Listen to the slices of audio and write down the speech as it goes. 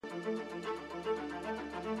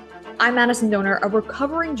I'm Madison Donor, a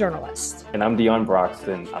recovering journalist. And I'm Dion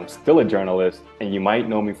Broxton. I'm still a journalist, and you might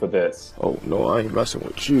know me for this. Oh, no, I ain't messing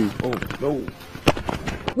with you. Oh, no.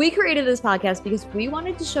 We created this podcast because we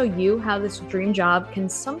wanted to show you how this dream job can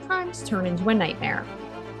sometimes turn into a nightmare.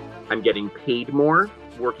 I'm getting paid more,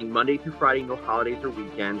 working Monday through Friday, no holidays or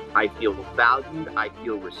weekends. I feel valued. I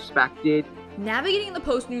feel respected. Navigating the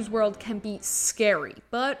post-news world can be scary,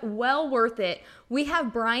 but well worth it. We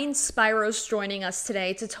have Brian Spiros joining us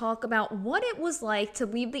today to talk about what it was like to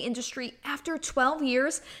leave the industry after 12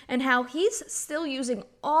 years and how he's still using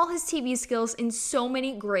all his TV skills in so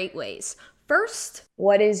many great ways. First,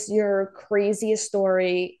 what is your craziest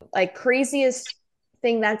story, like craziest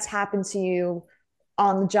thing that's happened to you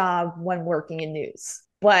on the job when working in news?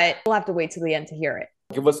 But we'll have to wait till the end to hear it.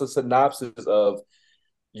 Give us a synopsis of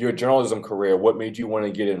your journalism career. What made you want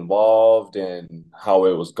to get involved and how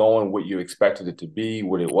it was going, what you expected it to be,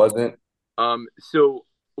 what it wasn't? So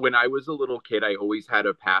when I was a little kid, I always had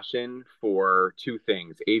a passion for two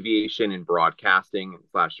things, aviation and broadcasting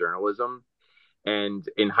 / journalism. And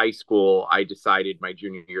in high school, I decided my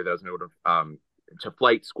junior year that I was going to go to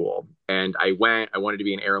flight school. And I wanted to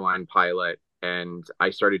be an airline pilot. And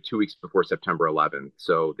I started 2 weeks before September 11th.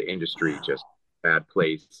 So the industry just bad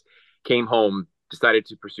place. Came home, decided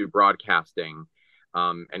to pursue broadcasting,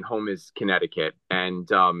 and home is Connecticut. And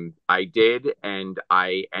I did, and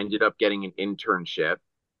I ended up getting an internship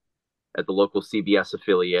at the local CBS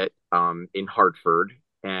affiliate in Hartford.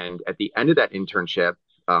 And at the end of that internship,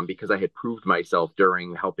 because I had proved myself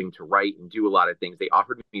during helping to write and do a lot of things, they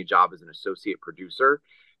offered me a job as an associate producer.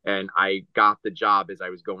 And I got the job as I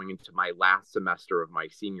was going into my last semester of my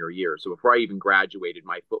senior year. So before I even graduated,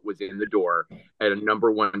 my foot was in the door at a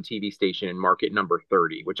 #1 TV station in market number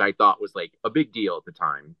 30, which I thought was like a big deal at the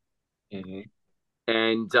time. Mm-hmm.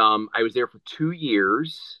 And I was there for 2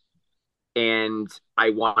 years. And I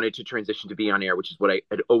wanted to transition to be on air, which is what I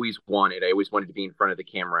had always wanted. I always wanted to be in front of the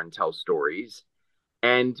camera and tell stories.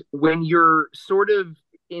 And when you're sort of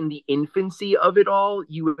in the infancy of it all,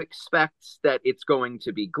 you expect that it's going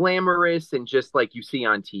to be glamorous and just like you see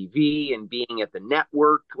on TV and being at the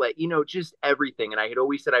network, like, just everything. And I had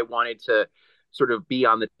always said I wanted to sort of be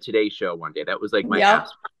on the Today Show one day. That was like my Yep.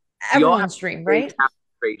 aspiration. We all have Everyone's dream, right?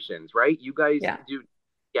 aspirations, right? You guys Yeah. do.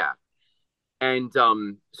 Yeah. And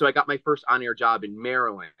so I got my first on-air job in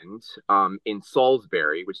Maryland, in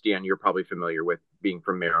Salisbury, which, Dan, you're probably familiar with being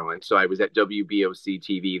from Maryland. So I was at WBOC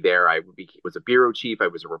TV there. I was a bureau chief. I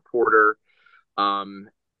was a reporter.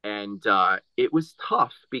 And it was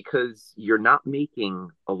tough because you're not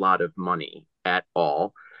making a lot of money at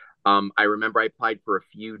all. I remember I applied for a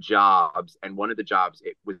few jobs, and one of the jobs,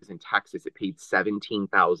 it was in Texas. It paid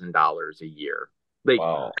 $17,000 a year. Like,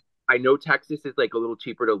 Wow. I know Texas is like a little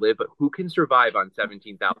cheaper to live, but who can survive on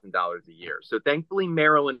 $17,000 a year? So thankfully,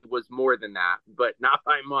 Maryland was more than that, but not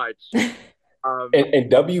by much. And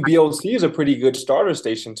WBOC is a pretty good starter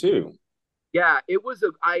station too. Yeah, it was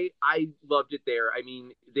I loved it there. I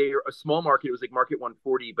mean, they're a small market. It was like market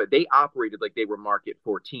 140, but they operated like they were market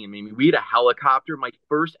 14. I mean, we had a helicopter. My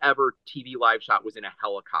first ever TV live shot was in a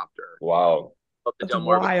helicopter Wow. up the That's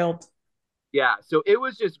Delmarva. wild. Yeah, so it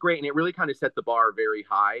was just great, and it really kind of set the bar very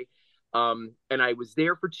high. And I was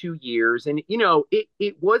there for 2 years, and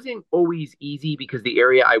it wasn't always easy because the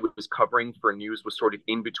area I was covering for news was sort of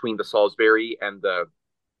in between the Salisbury and the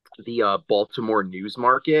Baltimore news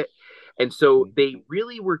market. And so they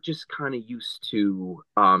really were just kind of used to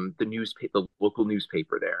the local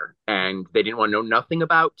newspaper there, and they didn't want to know nothing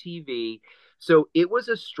about TV. So it was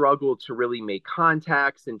a struggle to really make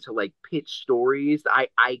contacts and to like pitch stories.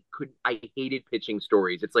 I hated pitching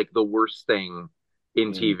stories. It's like the worst thing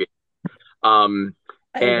in TV. I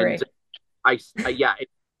And agree. yeah,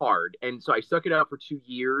 it's hard. And so I stuck it out for 2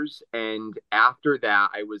 years. And after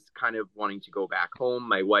that, I was kind of wanting to go back home.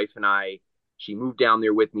 My wife and she moved down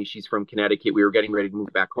there with me. She's from Connecticut. We were getting ready to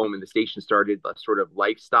move back home, and the station started a sort of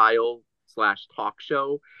lifestyle / talk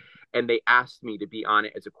show. And they asked me to be on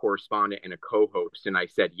it as a correspondent and a co-host. And I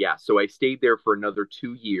said yes. So I stayed there for another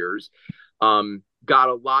 2 years. Got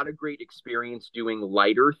a lot of great experience doing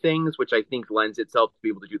lighter things, which I think lends itself to be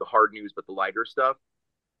able to do the hard news, but the lighter stuff.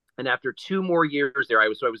 And after 2 more years there, I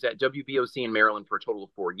was at WBOC in Maryland for a total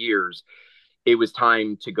of 4 years. It was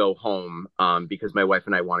time to go home, because my wife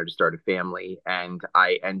and I wanted to start a family. And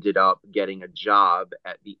I ended up getting a job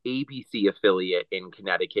at the ABC affiliate in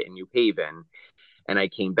Connecticut in New Haven. And I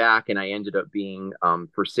came back, and I ended up being,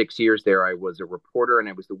 for 6 years there, I was a reporter, and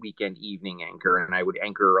I was the weekend evening anchor. And I would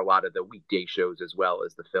anchor a lot of the weekday shows as well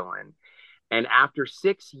as the fill-in. And after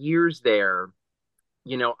 6 years there,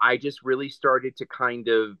 I just really started to kind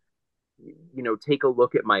of take a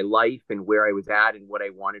look at my life and where I was at and what I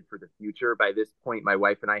wanted for the future. By this point, my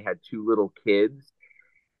wife and I had two little kids.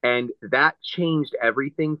 And that changed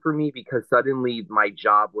everything for me because suddenly my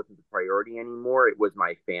job wasn't the priority anymore. It was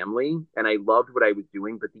my family. And I loved what I was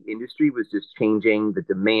doing, but the industry was just changing, the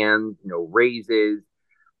demands, raises.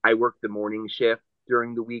 I worked the morning shift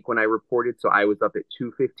during the week when I reported. So I was up at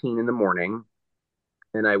 2:15 in the morning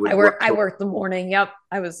and I would I worked the morning. Yep.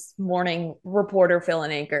 I was morning reporter, fill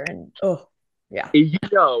and anchor. And yeah.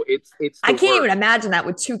 It's I can't even imagine that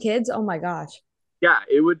with two kids. Oh my gosh. Yeah,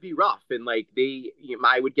 it would be rough. And like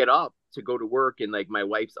I would get up to go to work and like my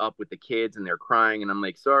wife's up with the kids and they're crying and I'm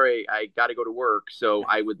like, sorry, I got to go to work. So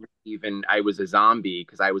I would leave and I was a zombie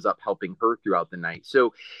because I was up helping her throughout the night.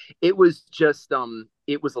 So it was just,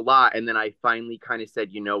 it was a lot. And then I finally kind of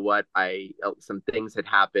said, you know what, some things had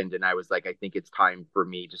happened and I was like, I think it's time for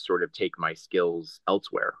me to sort of take my skills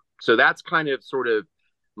elsewhere. So that's kind of sort of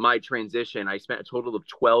my transition. I spent a total of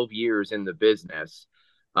 12 years in the business,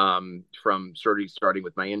 from starting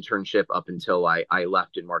with my internship up until I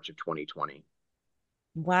left in March of 2020.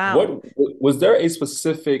 Wow. What was there a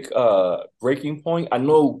specific breaking point? I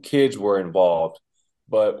know kids were involved,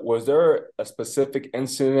 but was there a specific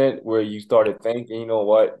incident where you started thinking, you know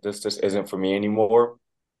what, this just isn't for me anymore?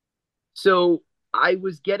 So I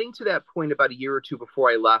was getting to that point about a year or two before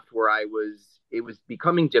I left where it was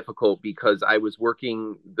becoming difficult because I was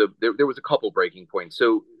working there was a couple breaking points.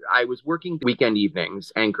 So I was working weekend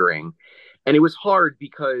evenings anchoring, and it was hard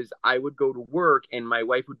because I would go to work and my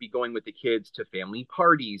wife would be going with the kids to family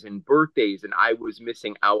parties and birthdays, and I was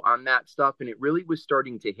missing out on that stuff. And it really was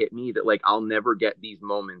starting to hit me that like I'll never get these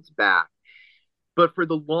moments back. But for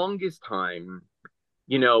the longest time,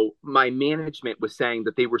 my management was saying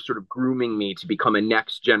that they were sort of grooming me to become a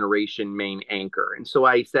next generation main anchor. And so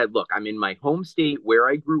I said, look, I'm in my home state where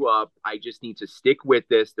I grew up. I just need to stick with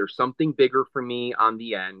this. There's something bigger for me on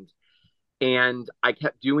the end. And I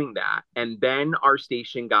kept doing that. And then our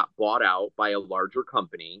station got bought out by a larger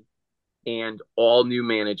company and all new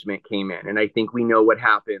management came in. And I think we know what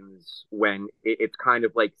happens when it's kind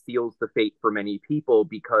of like seals the fate for many people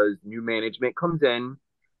because new management comes in.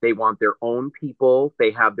 They want their own people. They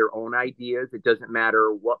have their own ideas. It doesn't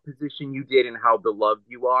matter what position you did and how beloved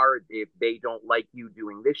you are. If they don't like you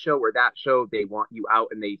doing this show or that show, they want you out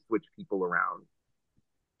and they switch people around.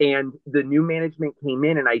 And the new management came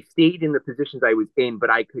in and I stayed in the positions I was in, but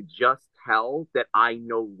I could just tell that I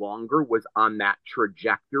no longer was on that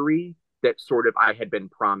trajectory that sort of I had been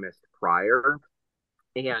promised prior.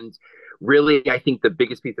 And really, I think the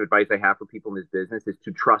biggest piece of advice I have for people in this business is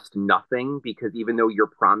to trust nothing, because even though you're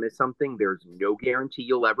promised something, there's no guarantee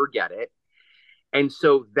you'll ever get it. And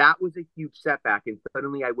so that was a huge setback. And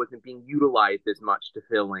suddenly I wasn't being utilized as much to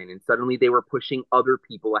fill in. And suddenly they were pushing other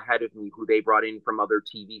people ahead of me who they brought in from other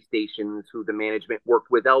TV stations, who the management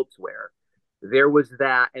worked with elsewhere. There was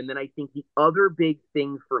that. And then I think the other big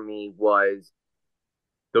thing for me was,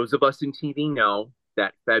 those of us in TV know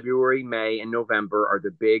that February, May, and November are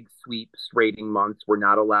the big sweeps rating months. We're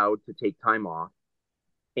not allowed to take time off.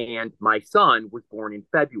 And my son was born in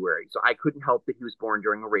February, so I couldn't help that he was born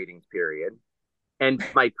during a ratings period. And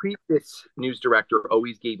my previous news director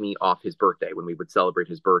always gave me off his birthday when we would celebrate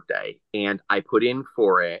his birthday. And I put in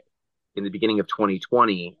for it in the beginning of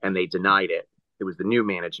 2020 and they denied it. It was the new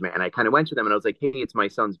management. And I kind of went to them and I was like, hey, it's my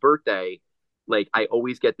son's birthday. Like, I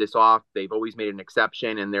always get this off. They've always made an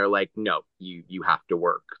exception. And they're like, no, you have to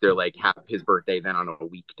work. They're like, have his birthday then on a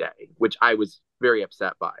weekday, which I was very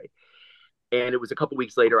upset by. And it was a couple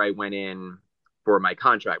weeks later, I went in for my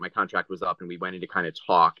contract. My contract was up and we went in to kind of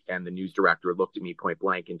talk. And the news director looked at me point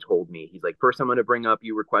blank and told me, he's like, first, I'm going to bring up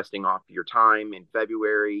you requesting off your time in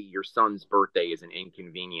February. Your son's birthday is an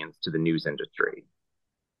inconvenience to the news industry.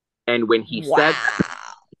 And when he said that,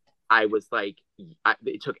 I was like,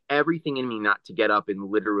 it took everything in me not to get up and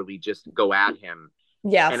literally just go at him.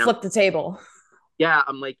 Yeah, and flip the table. Yeah,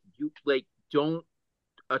 I'm like, you like, don't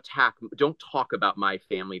talk about my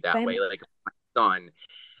family that way, like my son.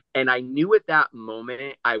 And I knew at that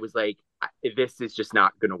moment, I was like, this is just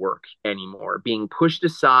not going to work anymore. Being pushed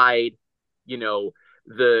aside,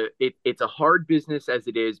 it's a hard business as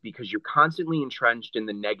it is because you're constantly entrenched in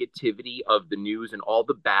the negativity of the news and all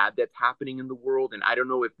the bad that's happening in the world. And I don't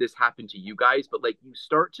know if this happened to you guys, but like you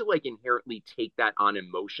start to like inherently take that on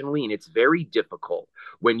emotionally. And it's very difficult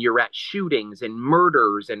when you're at shootings and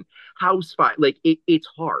murders and house fire. Like it's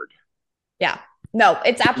hard. Yeah. No,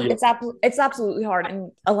 it's absolutely hard.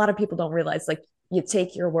 And a lot of people don't realize, like, you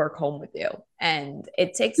take your work home with you and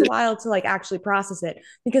it takes a while to like actually process it,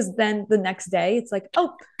 because then the next day it's like,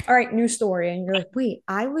 oh, all right, new story. And you're like, wait,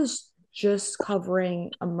 I was just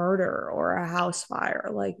covering a murder or a house fire.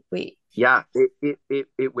 Like, wait, Yeah,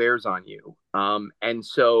 it wears on you. And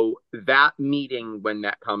so that meeting, when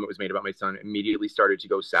that comment was made about my son, immediately started to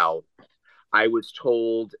go south. I was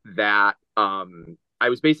told that I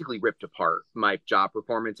was basically ripped apart my job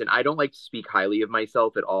performance, and I don't like to speak highly of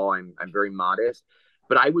myself at all. I'm very modest,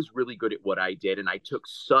 but I was really good at what I did, and I took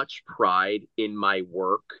such pride in my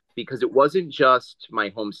work because it wasn't just my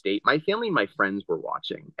home state. My family and my friends were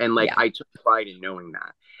watching, and like Yeah. I took pride in knowing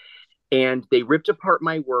that. And they ripped apart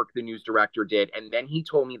my work, the news director did. And then he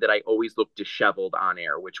told me that I always looked disheveled on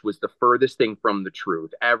air, which was the furthest thing from the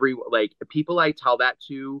truth. Every like people I tell that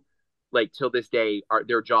to, like till this day, are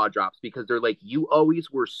their jaw drops because they're like, you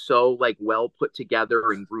always were so like well put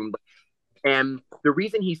together and groomed. And the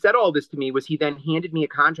reason he said all this to me was he then handed me a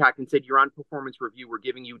contract and said, you're on performance review. We're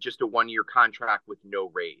giving you just a 1 year contract with no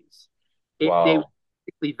raise. They Wow.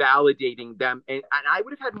 basically validating them. And I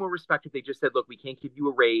would have had more respect if they just said, look, we can't give you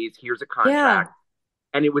a raise. Here's a Yeah. contract.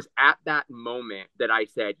 And it was at that moment that I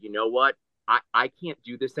said, you know what? I can't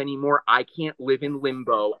do this anymore. I can't live in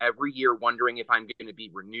limbo every year wondering if I'm going to be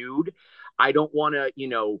renewed. I don't want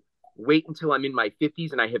to, wait until I'm in my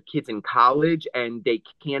 50s and I have kids in college and they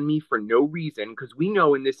can me for no reason. Because we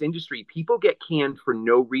know in this industry, people get canned for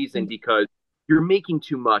no reason because you're making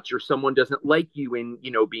too much or someone doesn't like you in,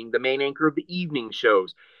 being the main anchor of the evening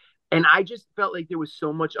shows. And I just felt like there was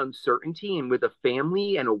so much uncertainty. And with a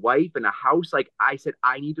family and a wife and a house, like I said,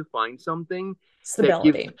 I need to find something that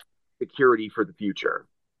gives Stability. security for the future.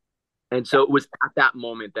 And so it was at that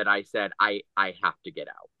moment that I said, I have to get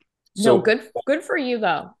out. No, So good for you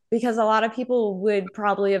though, because a lot of people would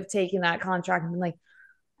probably have taken that contract and been like,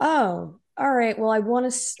 "Oh, all right, well, I want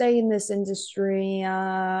to stay in this industry.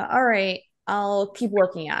 All right, I'll keep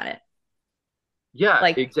working at it." Yeah,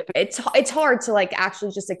 Like exactly. it's hard to like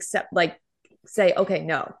actually just accept, like say, "Okay,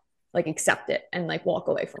 no," like accept it and like walk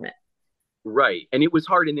away from it. Right. And it was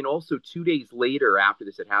hard. And then also 2 days later after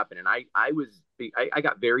this had happened, and I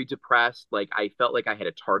got very depressed. Like I felt like I had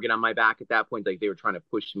a target on my back at that point. Like they were trying to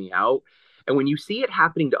push me out. And when you see it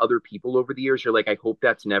happening to other people over the years, you're like, I hope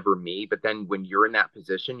that's never me. But then when you're in that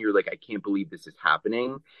position, you're like, I can't believe this is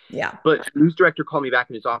happening. Yeah. But the news director called me back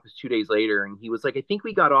in his office 2 days later and he was like, I think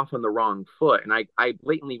we got off on the wrong foot. And I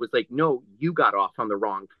blatantly was like, no, you got off on the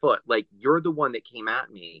wrong foot. Like you're the one that came at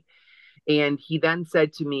me. And he then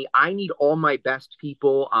said to me, I need all my best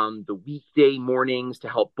people on the weekday mornings to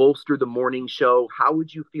help bolster the morning show. How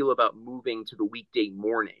would you feel about moving to the weekday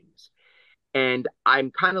mornings? And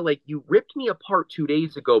I'm kind of like, you ripped me apart 2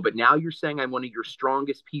 days ago, but now you're saying I'm one of your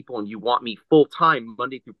strongest people and you want me full time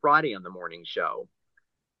Monday through Friday on the morning show.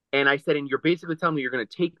 And I said, and you're basically telling me you're going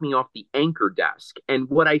to take me off the anchor desk. And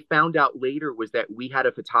what I found out later was that we had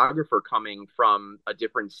a photographer coming from a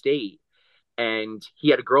different state and he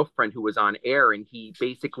had a girlfriend who was on air. And he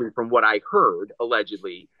basically, from what I heard,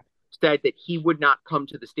 allegedly, said that he would not come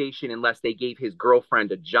to the station unless they gave his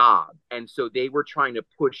girlfriend a job. And so they were trying to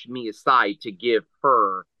push me aside to give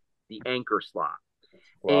her the anchor slot.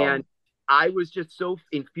 wow. And I was just so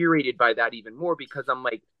infuriated by that even more because I'm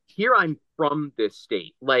like, here I'm from this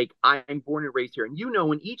state. Like I'm born and raised here. And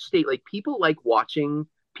in each state, like people like watching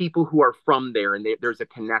people who are from there and there's a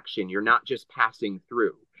connection. You're not just passing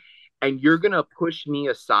through. And you're going to push me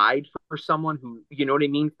aside for someone who, you know what I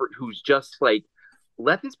mean? Who's just like,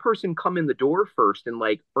 let this person come in the door first and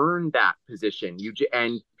like earn that position.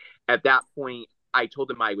 And at that point, I told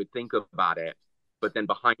him I would think about it. But then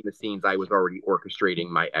behind the scenes, I was already orchestrating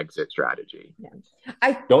my exit strategy. Yeah.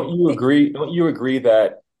 I Don't you think agree? Don't you agree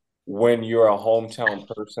that when you're a hometown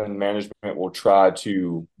person, management will try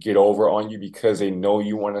to get over on you because they know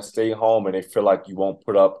you want to stay home and they feel like you won't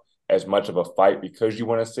put up as much of a fight because you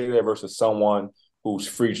want to stay there versus someone who's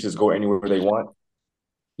free to just go anywhere they want?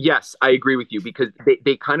 Yes, I agree with you because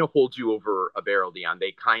they kind of hold you over a barrel, Dion.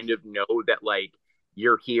 They kind of know that like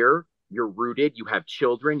you're here, you're rooted, you have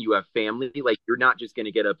children, you have family. Like you're not just going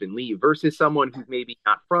to get up and leave versus someone who's maybe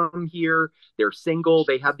not from here, they're single,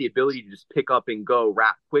 they have the ability to just pick up and go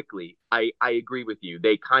rap quickly. I agree with you.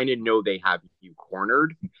 They kind of know they have you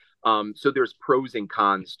cornered. So there's pros and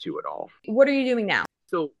cons to it all. what are you doing now?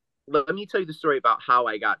 So let me tell you the story about how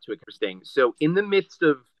I got to Interesting. So in the midst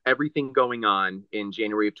of everything going on in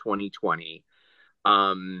January of 2020,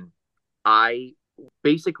 I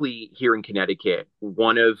basically here in Connecticut,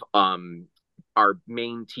 one of our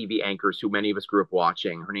main TV anchors who many of us grew up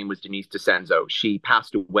watching, her name was Denise DeCenzo. She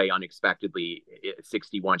passed away unexpectedly at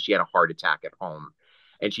 61. She had a heart attack at home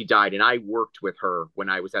and she died. And I worked with her when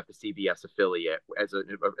I was at the CBS affiliate as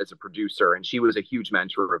a producer. And she was a huge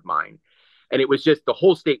mentor of mine. And it was just the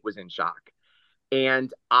whole state was in shock.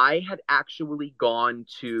 And I had actually gone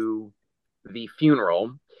to the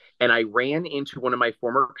funeral And I ran into one of my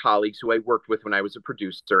former colleagues who I worked with when I was a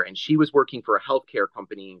producer, and she was working for a healthcare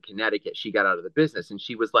company in Connecticut. She got out of the business, and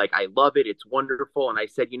she was like, I love it. It's wonderful. And I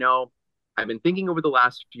said, I've been thinking over the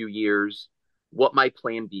last few years what my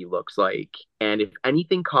plan B looks like. And if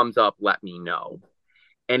anything comes up, let me know.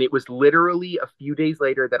 And it was literally a few days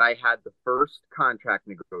later that I had the first contract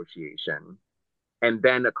negotiation. And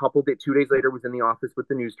then 2 days later, was in the office with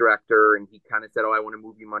the news director, and he kind of said, "Oh, I want to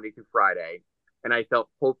move you Monday through Friday." And I felt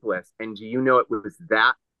hopeless. And do you know, it was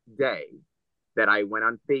that day that I went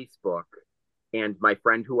on Facebook, and my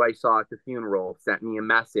friend who I saw at the funeral sent me a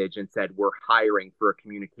message and said, "We're hiring for a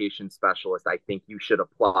communication specialist. I think you should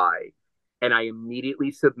apply." And I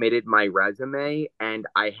immediately submitted my resume, and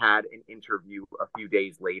I had an interview a few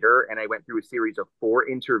days later. And I went through a series of 4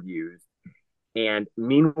 interviews. And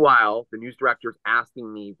meanwhile, the news director's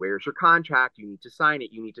asking me, "Where's your contract? You need to sign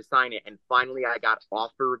it. You need to sign it." And finally, I got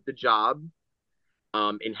offered the job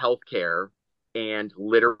in healthcare. And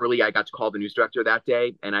literally, I got to call the news director that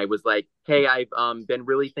day. And I was like, "Hey, I've been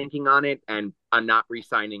really thinking on it, and I'm not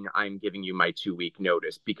re-signing. I'm giving you my 2-week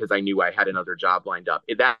notice," because I knew I had another job lined up.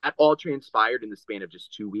 That all transpired in the span of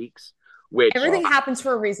just 2 weeks, which Everything happens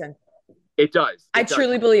for a reason. It does. I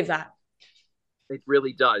truly believe that. It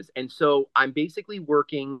really does. And so I'm basically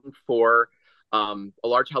working for a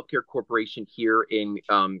large healthcare corporation here in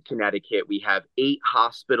Connecticut. We have 8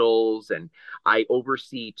 hospitals, and I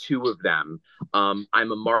oversee 2 of them. I'm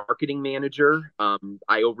a marketing manager.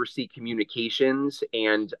 I oversee communications,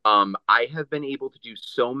 and I have been able to do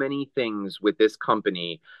so many things with this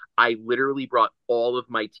company. I literally brought all of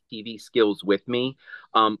my TV skills with me.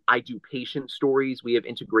 I do patient stories. We have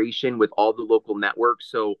integration with all the local networks.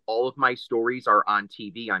 So all of my stories are on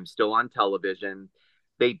TV. I'm still on television.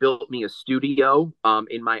 They built me a studio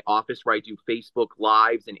in my office where I do Facebook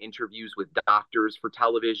Lives and interviews with doctors for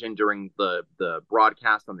television during the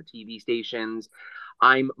broadcast on the TV stations.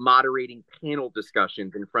 I'm moderating panel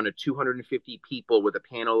discussions in front of 250 people with a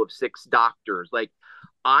panel of 6 doctors. Like,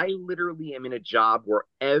 I literally am in a job where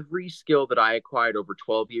every skill that I acquired over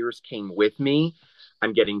 12 years came with me.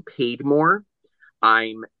 I'm getting paid more.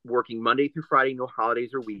 I'm working Monday through Friday, no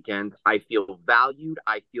holidays or weekends. I feel valued.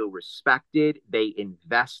 I feel respected. They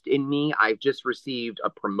invest in me. I've just received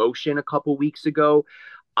a promotion a couple weeks ago.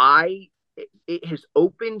 It has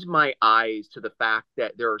opened my eyes to the fact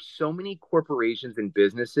that there are so many corporations and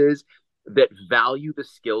businesses that value the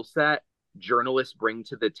skill set journalists bring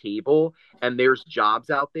to the table. And there's jobs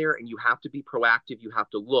out there, and you have to be proactive. You have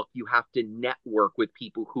to look, you have to network with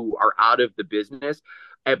people who are out of the business.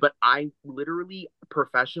 But I literally,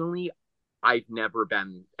 professionally, I've never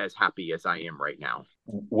been as happy as I am right now.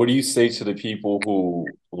 What do you say to the people who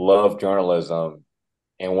love journalism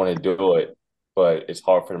and want to do it, but it's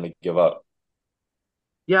hard for them to give up?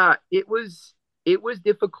 Yeah, it was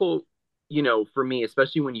difficult, for me,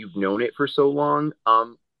 especially when you've known it for so long.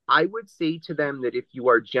 I would say to them that if you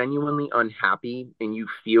are genuinely unhappy and you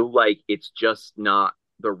feel like it's just not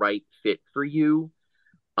the right fit for you,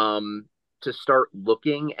 to start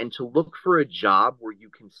looking and to look for a job where you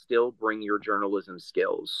can still bring your journalism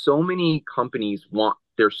skills. So many companies want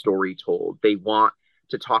their story told. They want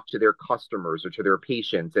to talk to their customers or to their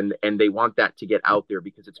patients, and they want that to get out there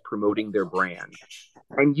because it's promoting their brand.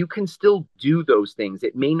 And you can still do those things.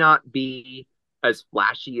 It may not be as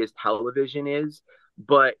flashy as television is,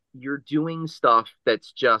 but you're doing stuff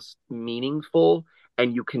that's just meaningful,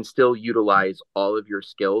 and you can still utilize all of your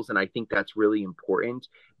skills. And I think that's really important.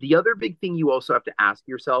 The other big thing you also have to ask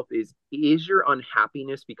yourself is your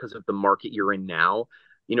unhappiness because of the market you're in now?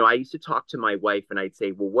 I used to talk to my wife and I'd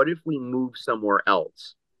say, well, what if we move somewhere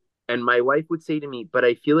else? And my wife would say to me, but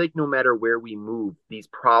I feel like no matter where we move, these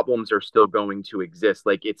problems are still going to exist.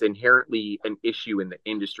 Like, it's inherently an issue in the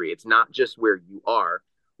industry. It's not just where you are.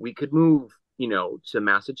 We could move, to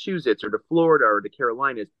Massachusetts or to Florida or to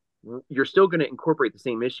Carolinas. You're still going to incorporate the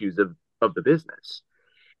same issues of the business.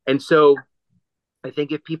 And so I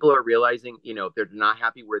think if people are realizing, if they're not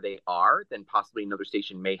happy where they are, then possibly another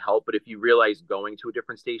station may help. But if you realize going to a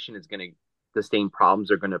different station is the same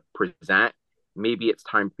problems are going to present, maybe it's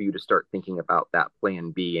time for you to start thinking about that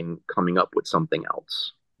plan B and coming up with something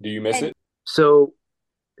else. Do you miss it? So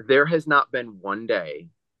there has not been one day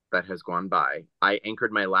that has gone by. I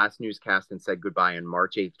anchored my last newscast and said goodbye on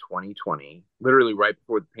March 8th, 2020, literally right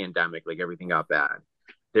before the pandemic, like everything got bad.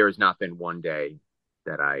 There has not been one day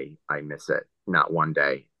that I miss it. Not one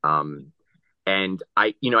day. And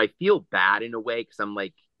I feel bad in a way because I'm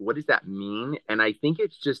like, what does that mean? And I think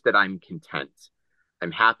it's just that I'm content.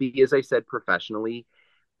 I'm happy, as I said, professionally,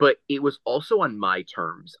 but it was also on my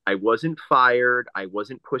terms. I wasn't fired. I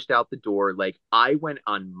wasn't pushed out the door. Like, I went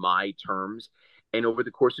on my terms. And over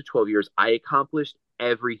the course of 12 years, I accomplished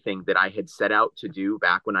everything that I had set out to do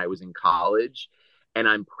back when I was in college. And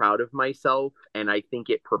I'm proud of myself. And I think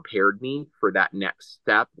it prepared me for that next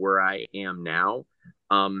step where I am now.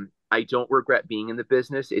 I don't regret being in the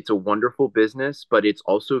business. It's a wonderful business, but it's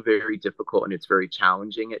also very difficult and it's very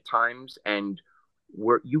challenging at times. And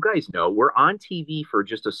you guys know, we're on TV for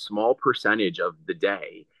just a small percentage of the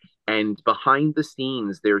day. And behind the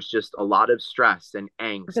scenes, there's just a lot of stress and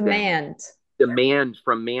angst. Demand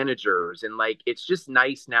from managers. And like, it's just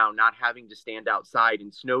nice now not having to stand outside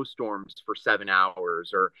in snowstorms for 7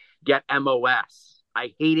 hours or get MOS.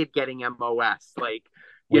 I hated getting MOS. Like,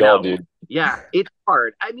 we all did. Yeah, it's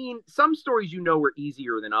hard. I mean, some stories, were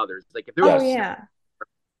easier than others. Like if there was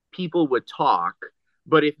people would talk,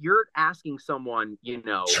 but if you're asking someone,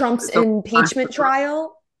 Trump's impeachment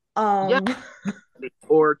trial,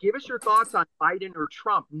 or give us your thoughts on Biden or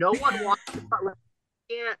Trump, no one wants to talk.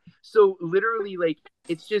 Yeah. So literally, like,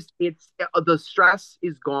 it's the stress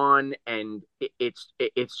is gone, and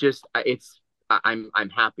I'm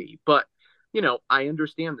happy. But I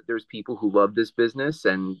understand that there's people who love this business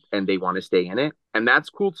and they want to stay in it, and that's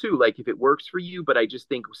cool too. Like if it works for you, but I just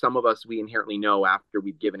think some of us, we inherently know after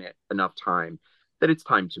we've given it enough time that it's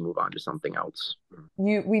time to move on to something else.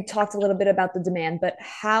 We talked a little bit about the demand, but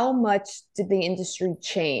how much did the industry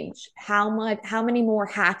change? How many more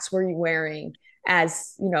hats were you wearing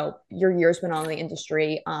as your years went on in the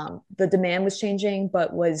industry? The demand was changing,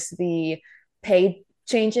 but was the pay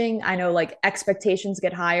changing? I know like expectations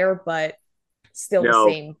get higher, but still the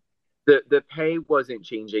same. The pay wasn't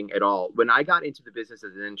changing at all. When I got into the business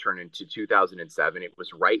as an intern into 2007, it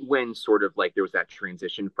was right when sort of like there was that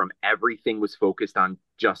transition from everything was focused on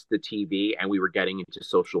just the TV and we were getting into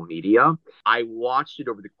social media. I watched it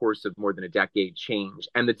over the course of more than a decade change,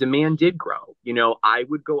 and the demand did grow. I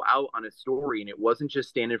would go out on a story and it wasn't just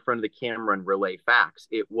stand in front of the camera and relay facts.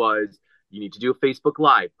 It was, you need to do a Facebook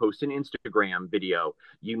Live, post an Instagram video.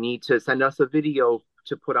 You need to send us a video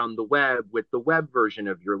to put on the web with the web version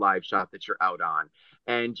of your live shot that you're out on.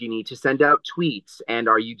 And you need to send out tweets. And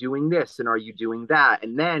are you doing this? And are you doing that?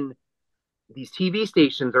 And then these TV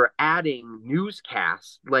stations are adding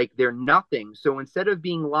newscasts like they're nothing. So instead of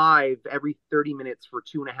being live every 30 minutes for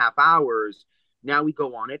 2.5 hours, now we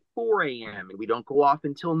go on at 4 a.m. and we don't go off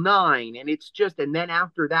until 9. And it's just, and then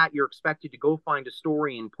after that, you're expected to go find a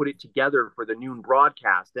story and put it together for the noon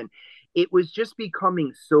broadcast. And it was just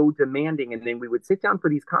becoming so demanding. And then we would sit down for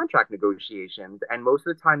these contract negotiations. And most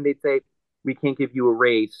of the time they'd say, we can't give you a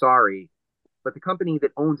raise, sorry. But the company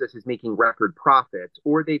that owns us is making record profits.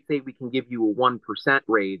 Or they'd say, we can give you a 1%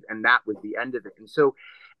 raise. And that was the end of it. And so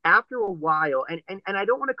after a while, and I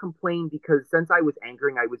don't want to complain, because since I was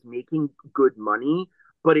anchoring, I was making good money,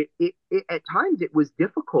 but it at times it was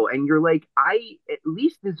difficult. And you're like, I at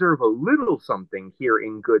least deserve a little something here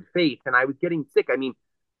in good faith. And I was getting sick. I mean,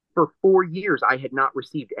 for 4 years, I had not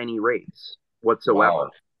received any raise whatsoever. Wow.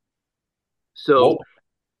 So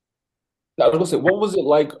I was gonna say, what was it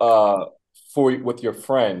like with your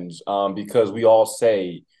friends? Because we all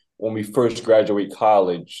say when we first graduate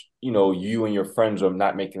college, you and your friends are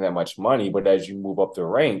not making that much money, but as you move up the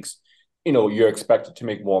ranks, you're expected to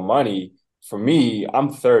make more money. For me,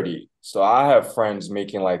 I'm 30, so I have friends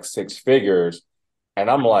making like 6 figures. And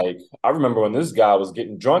I'm like, I remember when this guy was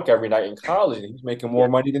getting drunk every night in college and he's making more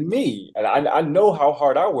money than me. And I know how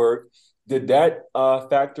hard I work. Did that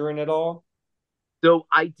factor in at all? So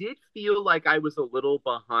I did feel like I was a little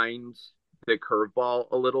behind the curveball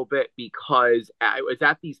a little bit, because I was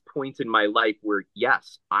at these points in my life where,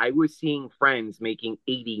 yes, I was seeing friends making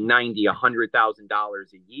 $80, $90,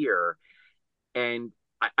 $100,000 a year. And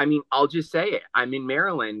I mean, I'll just say it. I'm in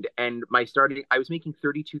Maryland, and I was making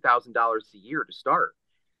 $32,000 a year to start.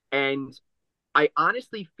 And I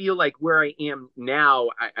honestly feel like where I am now,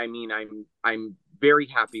 I mean, I'm very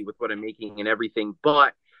happy with what I'm making and everything,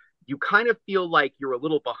 but you kind of feel like you're a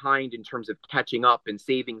little behind in terms of catching up and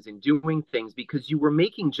savings and doing things, because you were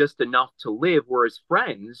making just enough to live, whereas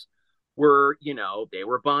friends were, they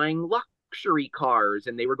were buying luxury cars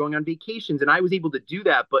and they were going on vacations, and I was able to do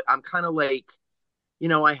that. But I'm kind of like,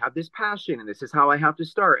 I have this passion and this is how I have to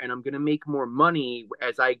start, and I'm going to make more money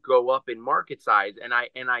as I go up in market size. And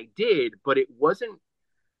I did, but it wasn't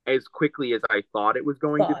as quickly as I thought it was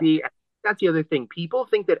going to be. That's the other thing. People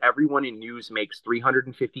think that everyone in news makes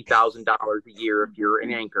 $350,000 a year if you're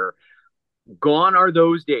an anchor. Gone are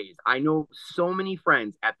those days. I know so many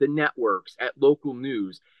friends at the networks, at local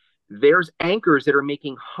news. There's anchors that are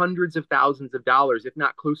making hundreds of thousands of dollars, if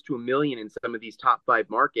not close to $1 million in some of these top 5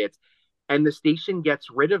 markets. and the station gets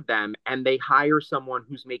rid of them and they hire someone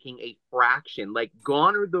who's making a fraction. Like,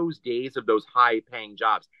 gone are those days of those high paying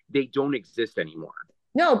jobs. They don't exist anymore.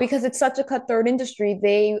 No, because it's such a cutthroat industry.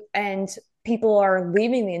 They and people are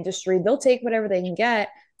leaving the industry. They'll take whatever they can get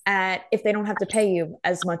at if they don't have to pay you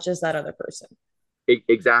as much as that other person.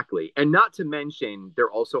 Exactly. And not to mention,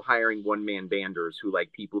 they're also hiring one man banders who, like,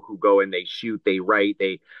 people who go and they shoot, they write,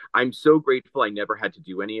 I'm so grateful I never had to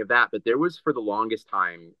do any of that. But there was, for the longest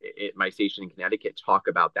time at my station in Connecticut, talk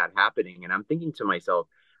about that happening. And I'm thinking to myself,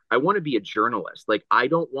 I want to be a journalist. Like, I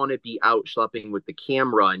don't want to be out schlepping with the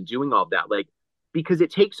camera and doing all that. Like, because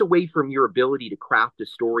it takes away from your ability to craft a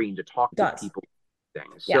story and to talk to people.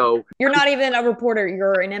 Things. Yeah. So you're not even a reporter,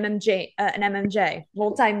 you're an MMJ,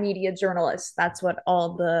 multimedia journalist. That's what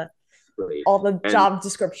all the job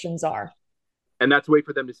descriptions are. And that's a way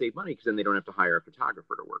for them to save money, because then they don't have to hire a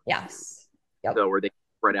photographer to work. Yes. Yep. So, or they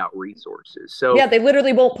spread out resources. So yeah, they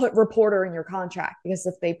literally won't put reporter in your contract, because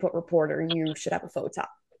if they put reporter, you should have a photo.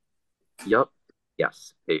 Yep.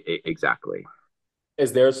 Yes, exactly.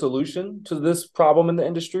 Is there a solution to this problem in the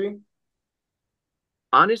industry?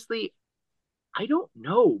 Honestly, I don't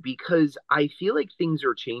know, because I feel like things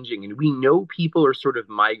are changing, and we know people are sort of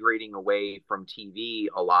migrating away from TV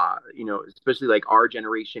a lot, especially like our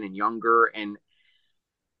generation and younger. And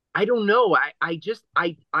I don't know. I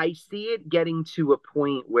see it getting to a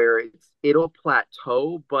point where it'll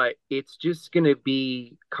plateau, but it's just going to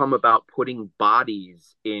come about putting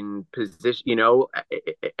bodies in position,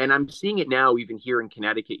 and I'm seeing it now, even here in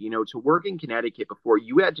Connecticut. To work in Connecticut before,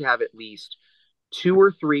 you had to have at least 2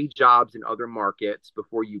 or 3 jobs in other markets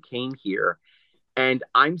before you came here. And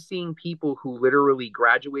I'm seeing people who literally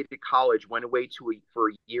graduated college, went away for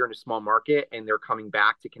a year in a small market, and they're coming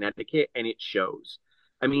back to Connecticut, and it shows.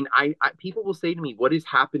 I mean, people will say to me, what is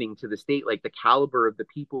happening to the state? Like, the caliber of the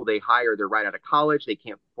people they hire, they're right out of college. They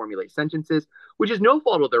can't formulate sentences, which is no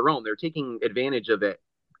fault of their own. They're taking advantage of it.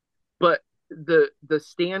 But the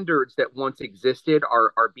standards that once existed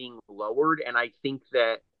are being lowered. And I think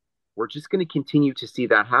that we're just going to continue to see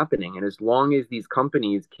that happening. And as long as these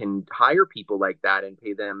companies can hire people like that and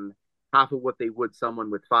pay them half of what they would someone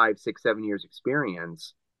with 5, 6, 7 years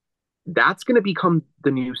experience, that's going to become the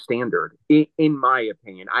new standard, in my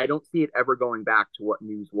opinion. I don't see it ever going back to what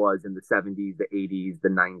news was in the 70s, the 80s, the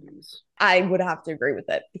 90s. I would have to agree with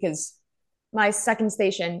it, because my second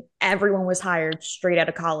station, everyone was hired straight out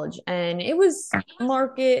of college, and it was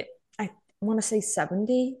market, I want to say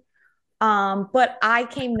 70. But I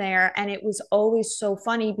came there, and it was always so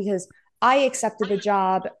funny, because I accepted the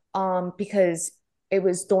job because it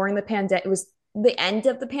was during the pandemic. It was the end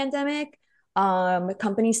of the pandemic. The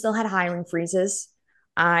company still had hiring freezes.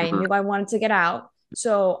 I knew I wanted to get out.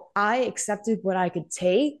 So I accepted what I could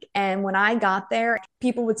take. And when I got there,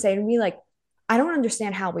 people would say to me, like, I don't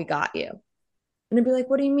understand how we got you. And I'd be like,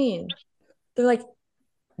 what do you mean? They're like,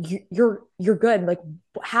 you're good. Like,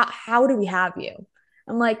 how do we have you?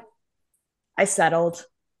 I'm like, I settled,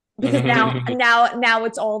 because now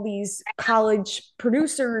it's all these college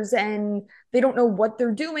producers, and they don't know what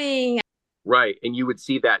they're doing. Right. And you would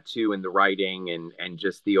see that too in the writing and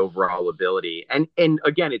just the overall ability. And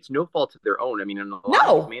again, it's no fault of their own. I mean, in a lot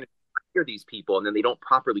of managers hire these people, and then they don't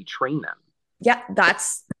properly train them. Yeah,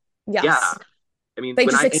 yes. Yeah. I mean, they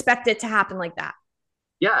just expect it to happen like that.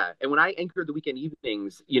 Yeah. And when I anchored the weekend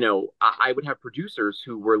evenings, I would have producers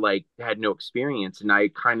who were like, had no experience, and I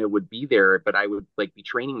kind of would be there, but I would like be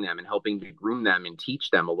training them and helping to groom them and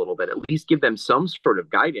teach them a little bit, at least give them some sort of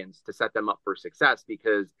guidance to set them up for success,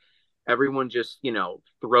 because everyone just,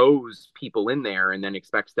 throws people in there and then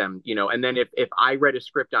expects them, and then if I read a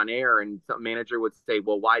script on air and some manager would say,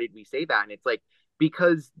 well, why did we say that? And it's like,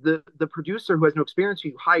 because the producer who has no experience who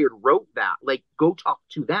you hired wrote that. Like, go talk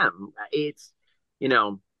to them. It's,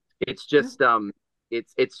 it's just,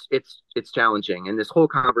 it's challenging. And this whole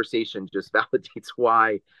conversation just validates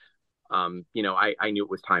why, I knew it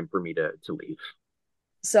was time for me to leave.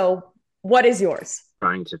 So what is yours?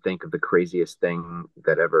 Trying to think of the craziest thing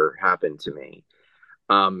that ever happened to me.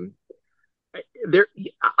 There's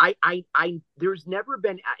never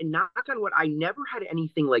been, knock on wood, I never had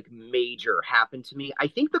anything like major happen to me. I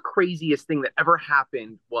think the craziest thing that ever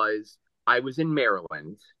happened was I was in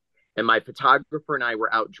Maryland, and my photographer and I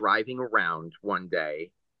were out driving around one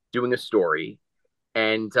day doing a story,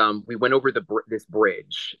 and we went over this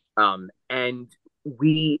bridge, and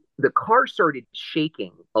the car started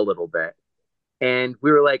shaking a little bit. And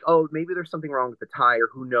we were like, oh, maybe there's something wrong with the tire.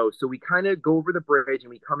 Who knows? So we kind of go over the bridge, and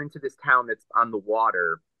we come into this town that's on the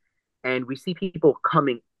water, and we see people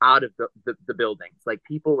coming out of the buildings, like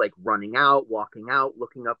people like running out, walking out,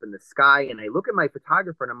 looking up in the sky. And I look at my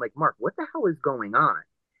photographer, and I'm like, Mark, what the hell is going on?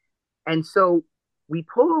 And so we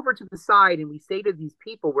pull over to the side and we say to these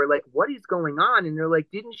people, we're like, what is going on? And they're like,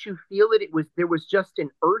 didn't you feel it? There was just an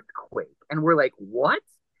earthquake. And we're like, what?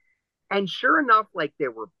 And sure enough, like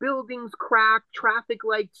there were buildings cracked, traffic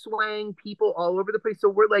lights swang, people all over the place. So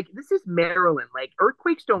we're like, this is Maryland. Like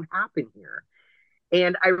earthquakes don't happen here.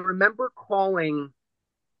 And I remember calling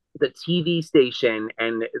the TV station,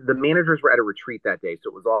 and the managers were at a retreat that day. So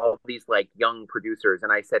it was all these like young producers.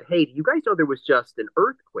 And I said, hey, do you guys know there was just an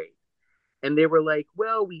earthquake? And they were like,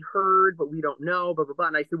 well, we heard, but we don't know, blah, blah, blah.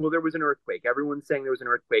 And I said, well, there was an earthquake. Everyone's saying there was an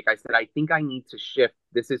earthquake. I said, I think I need to shift.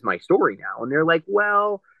 This is my story now. And they're like,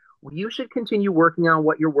 well, you should continue working on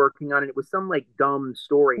what you're working on. And it was some like dumb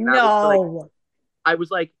story. And I was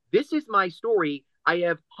like, this is my story. I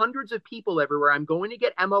have hundreds of people everywhere. I'm going to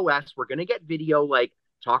get MOS. We're going to get video. Like,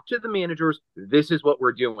 talk to the managers. This is what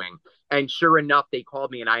we're doing. And sure enough, they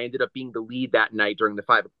called me and I ended up being the lead that night during the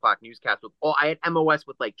 5 o'clock newscast. I had MOS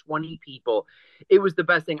with like 20 people. It was the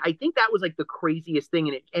best thing. I think that was like the craziest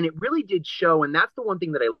thing. And it really did show. And that's the one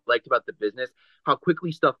thing that I liked about the business, how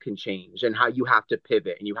quickly stuff can change and how you have to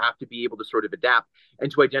pivot and you have to be able to sort of adapt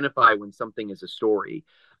and to identify when something is a story.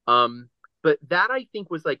 But that I think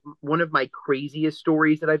was like one of my craziest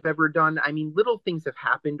stories that I've ever done. I mean, little things have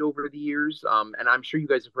happened over the years. And I'm sure you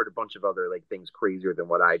guys have heard a bunch of other like things crazier than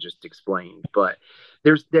what I just explained. But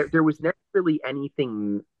there was never really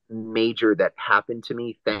anything major that happened to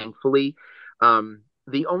me, thankfully.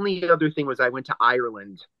 The only other thing was I went to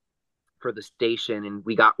Ireland for the station and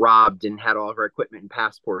we got robbed and had all of our equipment and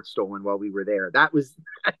passports stolen while we were there. That was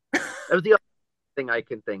the other thing I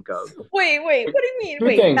can think of. Wait, what do you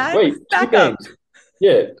mean? Back up.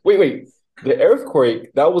 Yeah, wait. The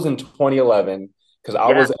earthquake, that was in 2011 because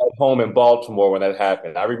I was at home in Baltimore when that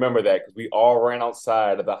happened. I remember that because we all ran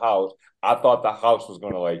outside of the house. I thought the house was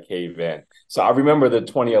going to like cave in. So I remember the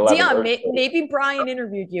 2011. Dion, maybe Brian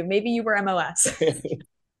interviewed you. Maybe you were MOS.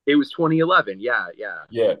 It was 2011. Yeah.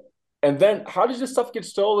 And then how did your stuff get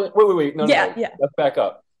stolen? Wait. No. Let's back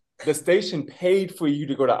up. The station paid for you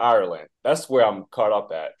to go to Ireland. That's where I'm caught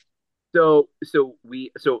up at. So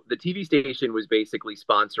the TV station was basically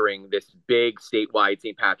sponsoring this big statewide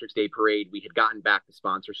St. Patrick's Day parade. We had gotten back the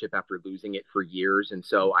sponsorship after losing it for years. And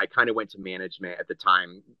so I kind of went to management at the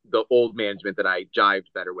time, the old management that I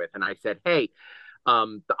jived better with. And I said, hey,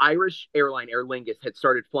 the Irish airline Aer Lingus had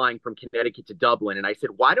started flying from Connecticut to Dublin. And I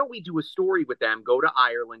said, why don't we do a story with them, go to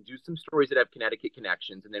Ireland, do some stories that have Connecticut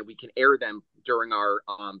connections, and then we can air them during our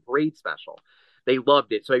parade special. They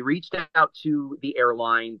loved it. So I reached out to the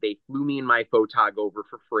airline. They flew me and my photog over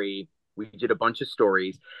for free. We did a bunch of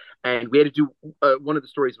stories. And we had to do, one of the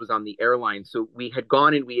stories was on the airline. So we had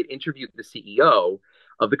gone and we had interviewed the CEO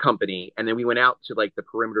of the company. And then we went out to like the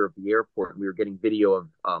perimeter of the airport. And we were getting video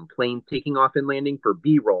of planes taking off and landing for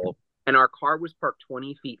B-roll. And our car was parked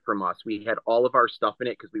 20 feet from us. We had all of our stuff in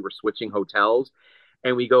it because we were switching hotels.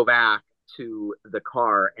 And we go back to the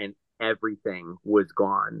car and everything was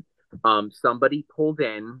gone. Somebody pulled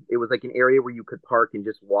in. It was like an area where you could park and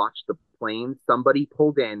just watch the planes. Somebody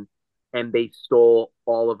pulled in and they stole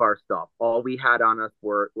all of our stuff. All we had on us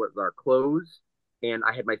was our clothes. And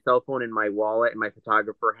I had my cell phone in my wallet, and my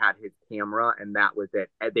photographer had his camera, and that was it.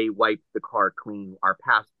 And they wiped the car clean. Our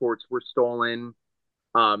passports were stolen.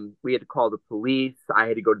 We had to call the police. I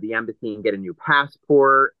had to go to the embassy and get a new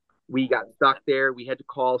passport. We got stuck there. We had to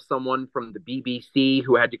call someone from the BBC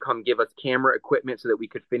who had to come give us camera equipment so that we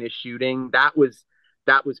could finish shooting. That was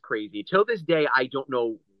crazy. Till this day, I don't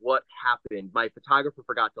know what happened. My photographer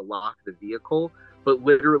forgot to lock the vehicle, but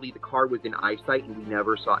literally the car was in eyesight and we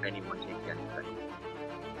never saw anyone take anything.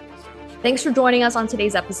 Thanks for joining us on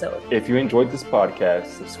today's episode. If you enjoyed this podcast,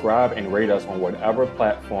 subscribe and rate us on whatever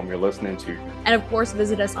platform you're listening to. And of course,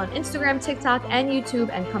 visit us on Instagram, TikTok, and YouTube,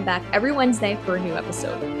 and come back every Wednesday for a new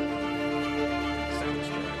episode.